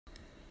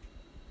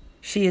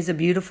She is a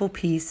beautiful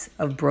piece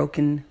of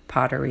broken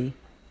pottery,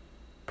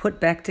 put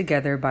back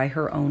together by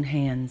her own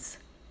hands.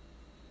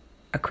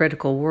 A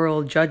critical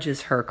world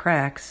judges her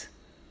cracks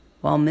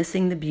while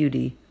missing the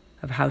beauty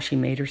of how she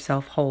made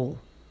herself whole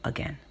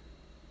again.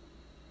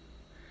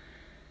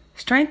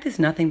 Strength is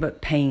nothing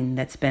but pain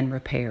that's been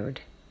repaired.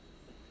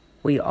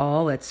 We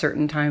all, at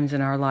certain times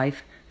in our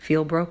life,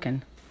 feel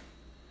broken.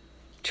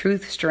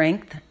 Truth,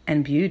 strength,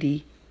 and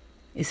beauty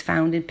is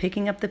found in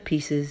picking up the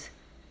pieces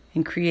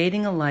and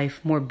creating a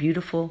life more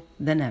beautiful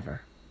than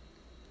ever.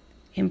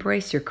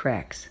 Embrace your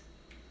cracks.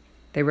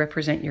 They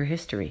represent your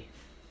history.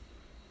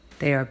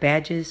 They are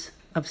badges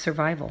of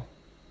survival.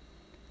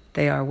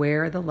 They are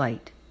where the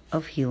light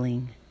of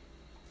healing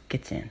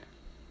gets in.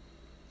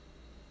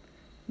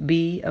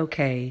 Be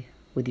okay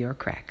with your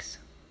cracks.